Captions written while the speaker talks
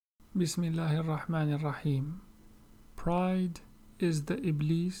Bismillahir Rahmanir Rahim. Pride is the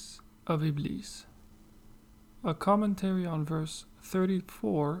Iblis of Iblis. A commentary on verse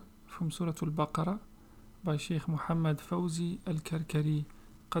 34 from Surat al-Baqara by Shaykh Mohamed Faouzi al-Karkari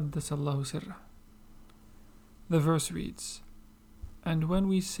Qaddasallahu sirrah. The verse reads, "And when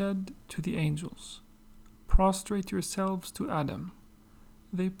we said to the angels, prostrate yourselves to Adam,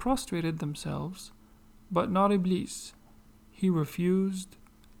 they prostrated themselves, but not Iblis. He refused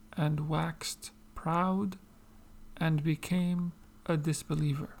and waxed proud and became a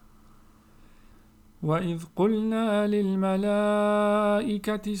disbeliever. وَإِذْ قُلْنَا لِلْمَلَائِكَةِ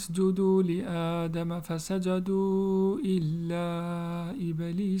اسْجُدُوا لِآدَمَ فَسَجَدُوا إِلَّا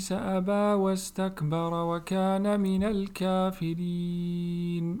إِبْلِيسَ أَبَى وَاسْتَكْبَرَ وَكَانَ مِنَ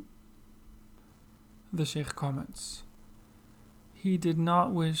الْكَافِرِينَ." The Shaykh comments, "He did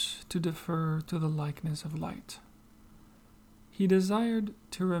not wish to defer to the likeness of light. He desired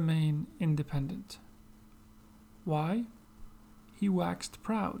to remain independent. Why? He waxed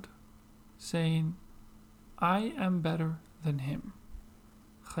proud, saying, I am better than him.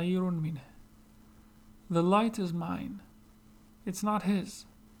 خَيْرٌ مِنْهِ. The light is mine. It's not his.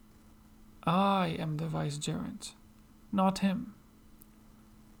 I am the vicegerent, not him."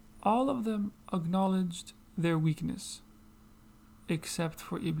 All of them acknowledged their weakness, except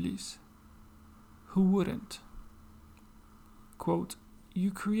for Iblis, who wouldn't. Quote, "You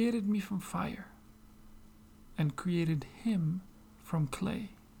created me from fire and created him from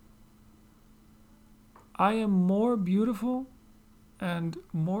clay. I am more beautiful and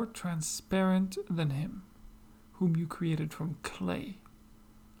more transparent than him, whom you created from clay."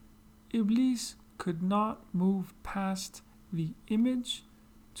 Iblis could not move past the image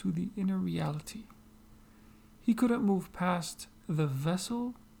to the inner reality. He couldn't move past the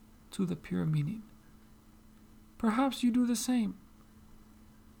vessel to the pure meaning. Perhaps you do the same.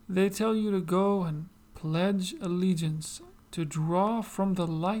 They tell you to go and pledge allegiance to draw from the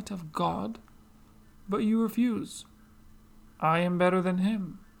light of God, but you refuse. I am better than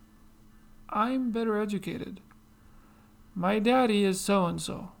him. I'm better educated. My daddy is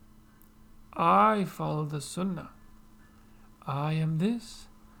so-and-so. I follow the sunnah. I am this.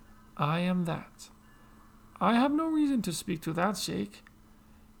 I am that. I have no reason to speak to that sheikh.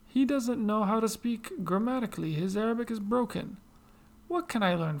 He doesn't know how to speak grammatically. His Arabic is broken. What can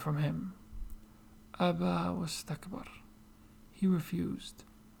I learn from him? Aba wastakbar. He refused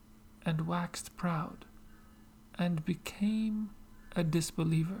and waxed proud and became a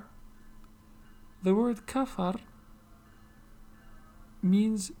disbeliever. The word kafar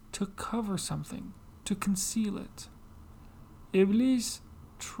means to cover something, to conceal it. Iblis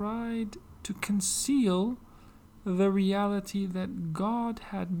tried to conceal the reality that God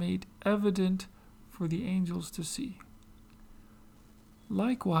had made evident for the angels to see.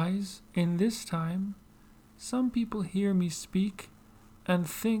 Likewise, in this time, some people hear me speak and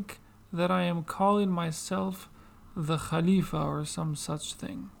think that I am calling myself the Khalifa or some such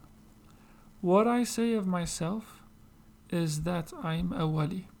thing. What I say of myself is that I'm a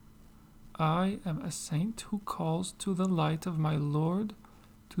wali. I am a saint who calls to the light of my Lord,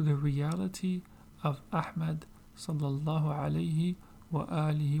 to the reality of Ahmad sallallahu alayhi wa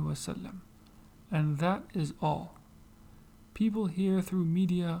alihi wasallam. And that is all. People hear through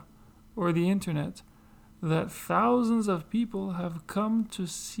media or the internet that thousands of people have come to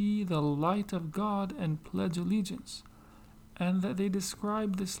see the light of God and pledge allegiance, and that they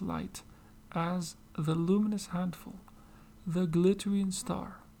describe this light as the luminous handful, the glittering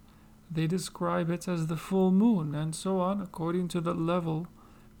star. They describe it as the full moon, and so on, according to the level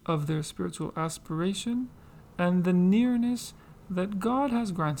of their spiritual aspiration and the nearness that God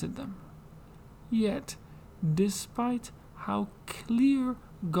has granted them. Yet, despite how clear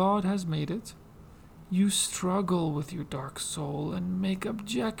God has made it, you struggle with your dark soul and make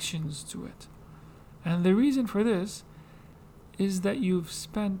objections to it. And the reason for this is that you've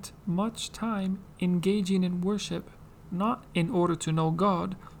spent much time engaging in worship, not in order to know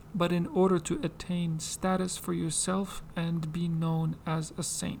God, but in order to attain status for yourself and be known as a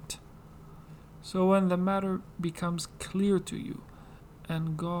saint. So when the matter becomes clear to you,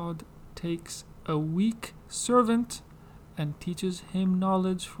 and God takes a weak servant and teaches him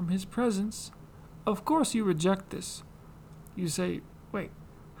knowledge from his presence, of course you reject this. You say, wait,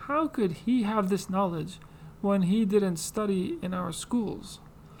 how could he have this knowledge when he didn't study in our schools?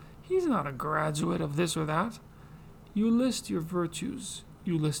 He's not a graduate of this or that. You list your virtues,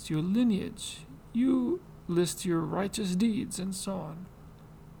 you list your lineage, you list your righteous deeds, and so on.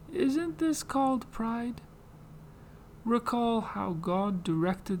 Isn't this called pride? Recall how God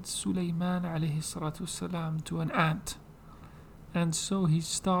directed Sulaiman alayhi salatu salam to an ant and so he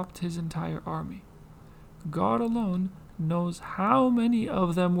stopped his entire army. God alone knows how many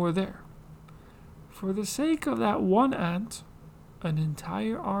of them were there. For the sake of that one ant, an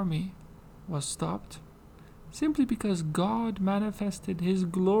entire army was stopped, simply because God manifested his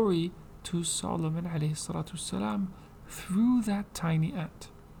glory to Solomon ﷺ through that tiny ant.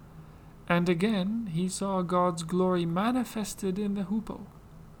 And again, he saw God's glory manifested in the hoopoe,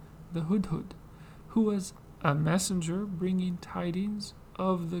 the hudhud, who was a messenger bringing tidings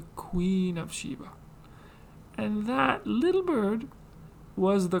of the Queen of Sheba. And that little bird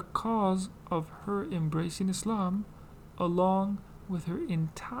was the cause of her embracing Islam along with her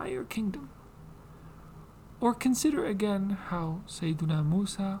entire kingdom. Or consider again how Sayyiduna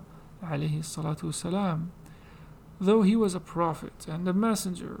Musa alayhi salatu wasalam, though he was a prophet and a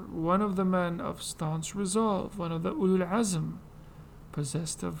messenger, one of the men of staunch resolve, one of the ulul azm,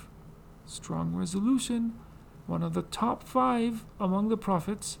 possessed of strong resolution, one of the top 5 among the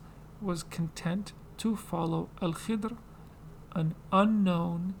prophets, was content to follow al-Khidr, an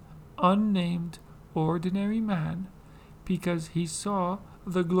unknown, unnamed, ordinary man, because he saw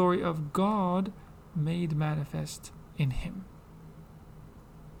the glory of God made manifest in him.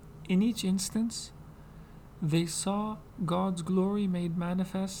 In each instance, they saw God's glory made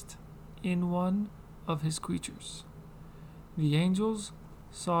manifest in one of his creatures. The angels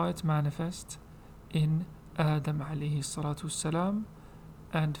saw it manifest in Adam alayhi salatu salam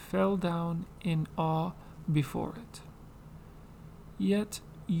and fell down in awe before it. Yet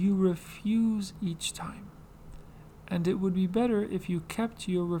you refuse each time, and it would be better if you kept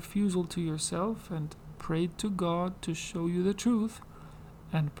your refusal to yourself and prayed to God to show you the truth,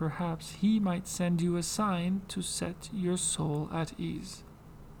 and perhaps he might send you a sign to set your soul at ease.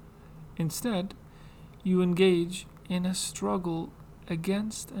 Instead, you engage in a struggle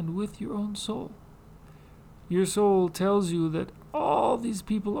against and with your own soul. Your soul tells you that all these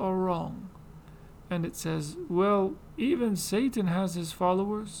people are wrong, and it says, well, even Satan has his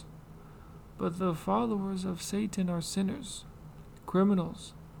followers, but the followers of Satan are sinners,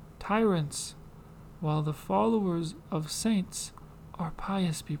 criminals, tyrants, while the followers of saints are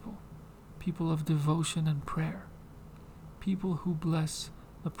pious people, people of devotion and prayer, people who bless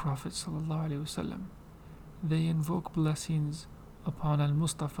the Prophet ﷺ. They invoke blessings upon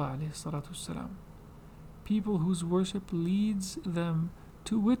al-Mustafa ﷺ, people whose worship leads them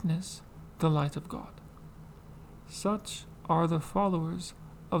to witness the light of God. Such are the followers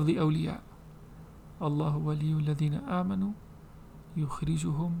of the awliya. Allahu waliyyu alladhina amanu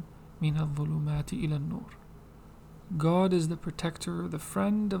yukhrijuhum min al-dhulumati ila an-nur. God is the protector, the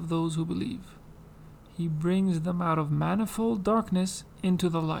friend of those who believe. He brings them out of manifold darkness into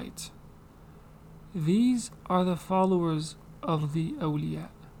the light. These are the followers of the awliya.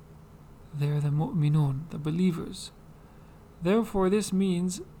 They're the mu'minun, the believers. Therefore, this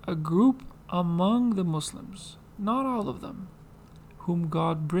means a group among the Muslims, not all of them, whom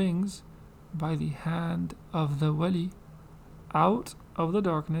God brings by the hand of the wali out of the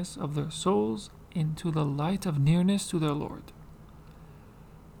darkness of their souls into the light of nearness to their Lord.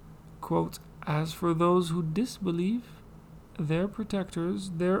 Quote, as for those who disbelieve, their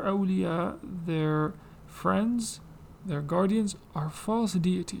protectors, their awliya, their friends, their guardians are false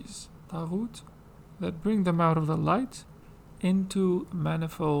deities, taghut, that bring them out of the light into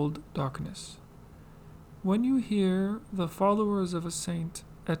manifold darkness. When you hear the followers of a saint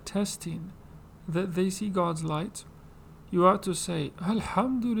attesting that they see God's light, you ought to say,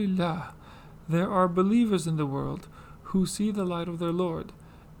 Alhamdulillah, there are believers in the world who see the light of their Lord.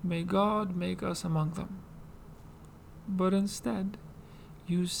 May God make us among them. But instead,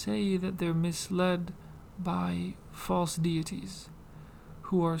 you say that they're misled by false deities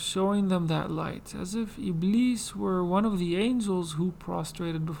who are showing them that light, as if Iblis were one of the angels who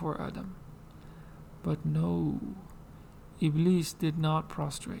prostrated before Adam. But no, Iblis did not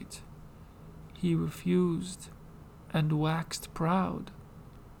prostrate. He refused and waxed proud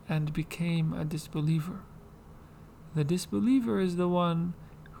and became a disbeliever. The disbeliever is the one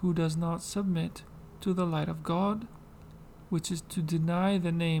who does not submit to the light of God, which is to deny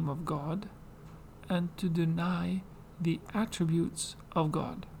the name of God and to deny the attributes of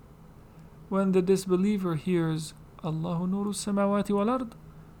God. When the disbeliever hears Allahu nuru samawati wal ard,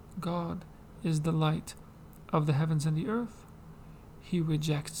 God is the light of the heavens and the earth, he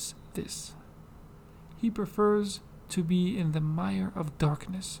rejects this. He prefers to be in the mire of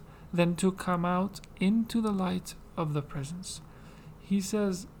darkness than to come out into the light of the presence. He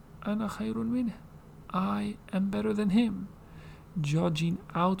says, Ana khayrun minh, I am better than him, judging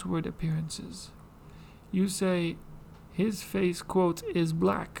outward appearances. You say, his face, quote, is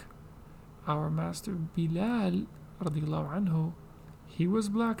black. Our master Bilal, radiallahu anhu, he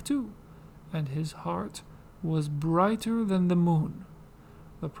was black too, and his heart was brighter than the moon.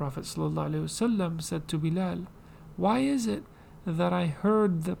 The Prophet ﷺ said to Bilal, "Why is it that I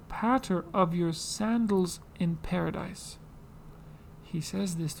heard the patter of your sandals in paradise?" He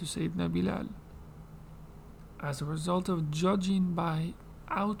says this to Sayyidina Bilal. As a result of judging by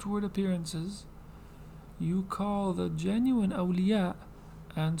outward appearances, you call the genuine awliya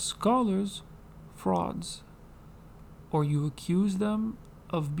and scholars frauds, or you accuse them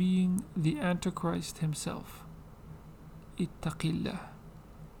of being the Antichrist himself. Ittaqillah.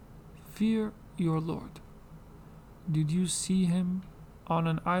 Fear your Lord. Did you see him on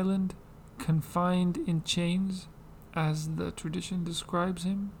an island, confined in chains, as the tradition describes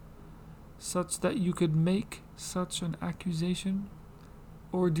him, such that you could make such an accusation?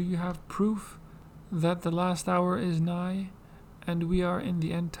 Or do you have proof that the last hour is nigh and we are in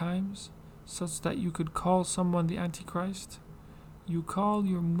the end times, such that you could call someone the Antichrist? You call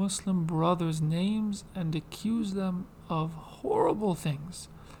your Muslim brothers names and accuse them of horrible things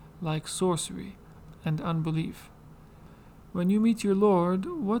like sorcery and unbelief. When you meet your Lord,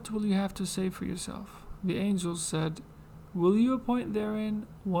 what will you have to say for yourself? The angels said, "Will you appoint therein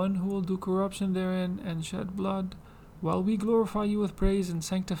one who will do corruption therein and shed blood, while we glorify you with praise and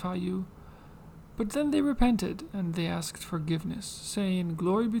sanctify you?" But then they repented, and they asked forgiveness, saying,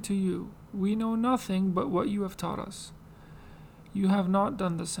 "Glory be to you, we know nothing but what you have taught us. You have not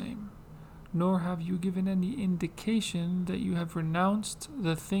done the same, nor have you given any indication that you have renounced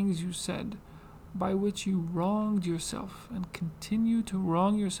the things you said, by which you wronged yourself, and continue to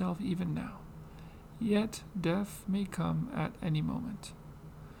wrong yourself even now. Yet death may come at any moment."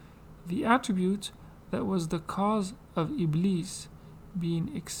 The attribute that was the cause of Iblis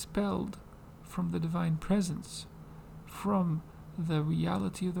being expelled from the divine presence, from the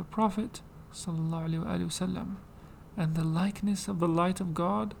reality of the Prophet ﷺ, and the likeness of the light of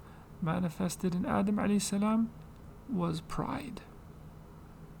God manifested in Adam ﷺ, was pride,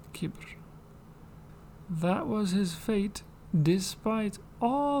 kibr. That was his fate, despite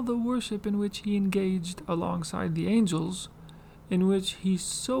all the worship in which he engaged alongside the angels, in which he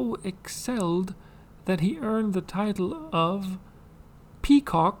so excelled that he earned the title of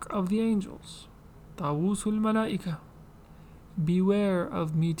Peacock of the Angels, Tawusul Malaika. Beware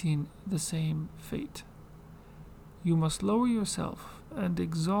of meeting the same fate. You must lower yourself and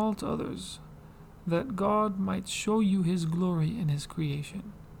exalt others, that God might show you his glory in his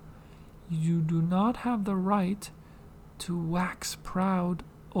creation. You do not have the right to wax proud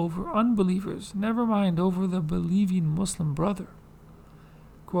over unbelievers, never mind over the believing Muslim brother.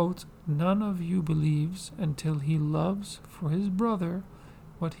 Quote, "None of you believes until he loves for his brother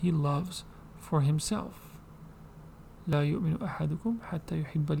what he loves for himself. لا يؤمن أحدكم حتى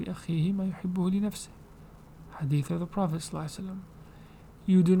يحب لأخيه ما يحبه لنفسه." Hadith of the Prophet ﷺ.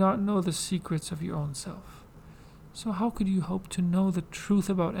 You do not know the secrets of your own self, so how could you hope to know the truth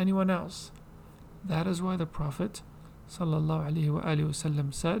about anyone else? That is why the Prophet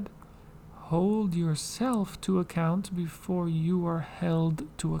ﷺ said, "Hold yourself to account before you are held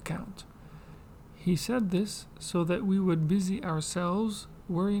to account." He said this so that we would busy ourselves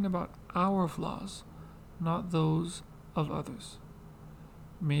worrying about our flaws, not those of others.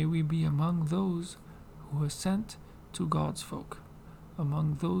 May we be among those who assent to God's folk,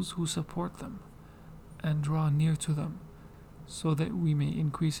 among those who support them and draw near to them, so that we may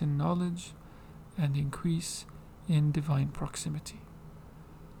increase in knowledge and increase in divine proximity.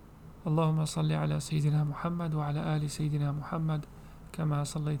 اللهم صل على سيدنا محمد وعلى آل سيدنا محمد كما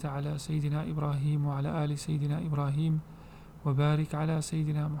صليت على سيدنا إبراهيم وعلى آل سيدنا إبراهيم وبارك على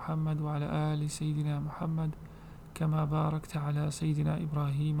سيدنا محمد وعلى آل سيدنا محمد كما باركت على سيدنا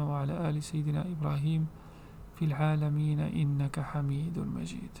إبراهيم وعلى آل سيدنا إبراهيم في العالمين إنك حميد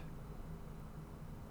مجيد.